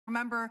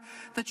remember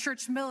the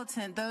church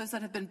militant, those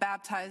that have been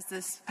baptized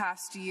this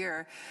past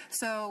year.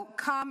 So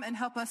come and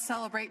help us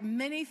celebrate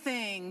many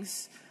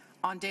things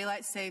on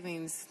Daylight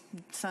Savings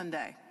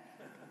Sunday.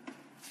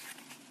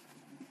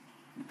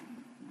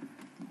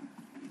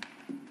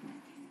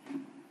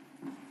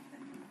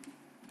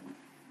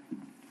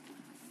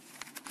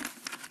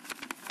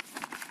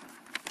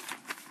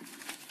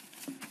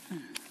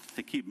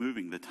 They keep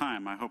moving the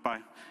time. I hope I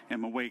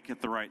am awake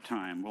at the right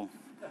time.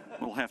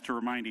 We'll have to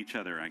remind each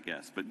other, I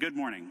guess. But good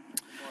morning.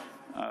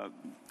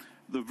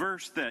 The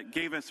verse that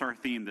gave us our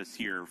theme this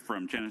year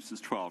from Genesis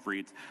 12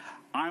 reads,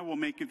 "I will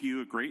make of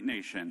you a great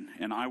nation,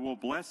 and I will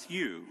bless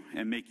you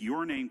and make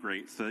your name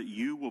great so that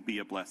you will be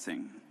a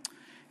blessing."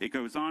 It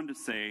goes on to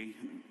say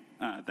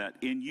that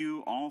in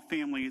you all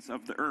families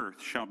of the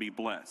earth shall be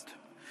blessed.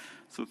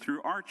 So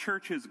through our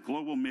church's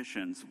global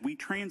missions, we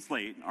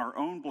translate our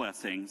own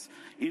blessings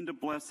into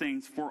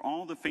blessings for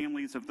all the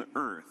families of the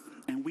earth.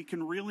 And we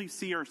can really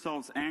see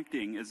ourselves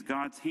acting as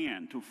God's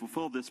hand to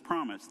fulfill this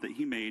promise that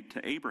he made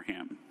to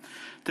Abraham.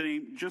 To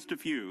name just a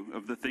few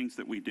of the things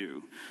that we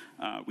do,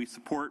 we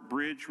support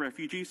Bridge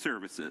Refugee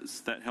Services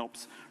that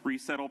helps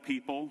resettle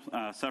people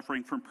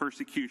suffering from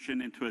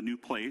persecution into a new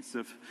place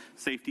of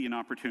safety and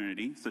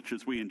opportunity, such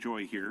as we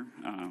enjoy here,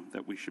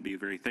 that we should be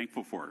very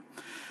thankful for.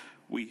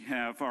 We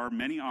have our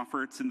many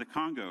efforts in the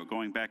Congo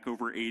going back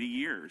over 80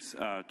 years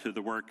to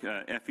the work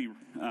Effie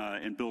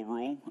and Bill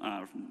Rule,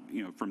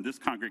 from this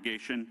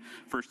congregation,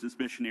 first as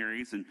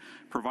missionaries, and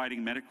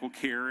providing medical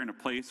care in a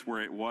place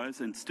where it was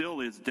and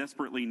still is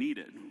desperately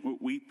needed.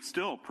 We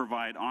still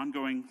provide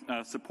ongoing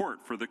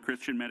support for the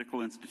Christian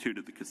Medical Institute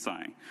of the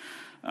Kasai.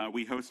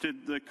 We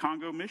hosted the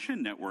Congo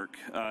Mission Network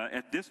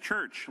at this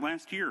church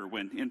last year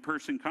when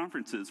in-person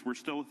conferences were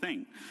still a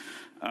thing.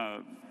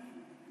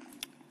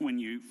 When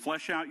you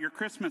flesh out your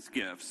Christmas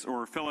gifts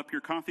or fill up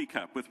your coffee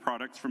cup with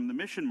products from the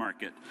mission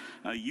market,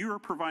 you are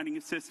providing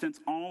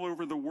assistance all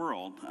over the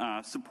world,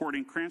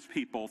 supporting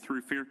craftspeople through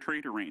fair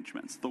trade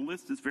arrangements. The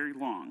list is very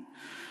long.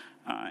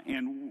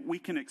 And we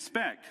can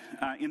expect,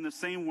 in the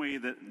same way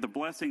that the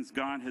blessings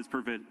God has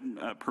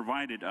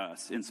provided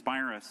us,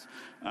 inspire us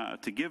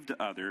to give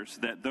to others,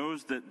 that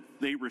those that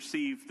they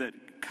receive that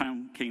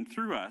came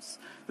through us,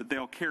 that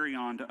they'll carry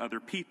on to other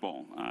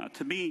people.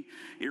 To me,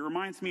 it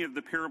reminds me of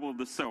the parable of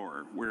the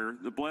sower, where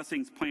the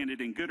blessings planted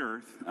in good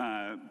earth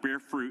bear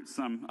fruit,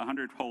 some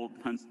 100-fold,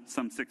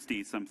 some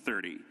 60, some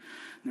 30.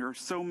 There are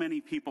so many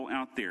people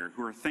out there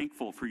who are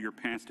thankful for your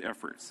past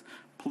efforts.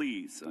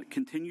 Please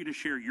continue to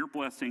share your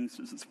blessings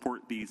to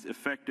support these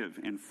effective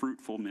and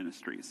fruitful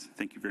ministries.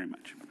 Thank you very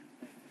much.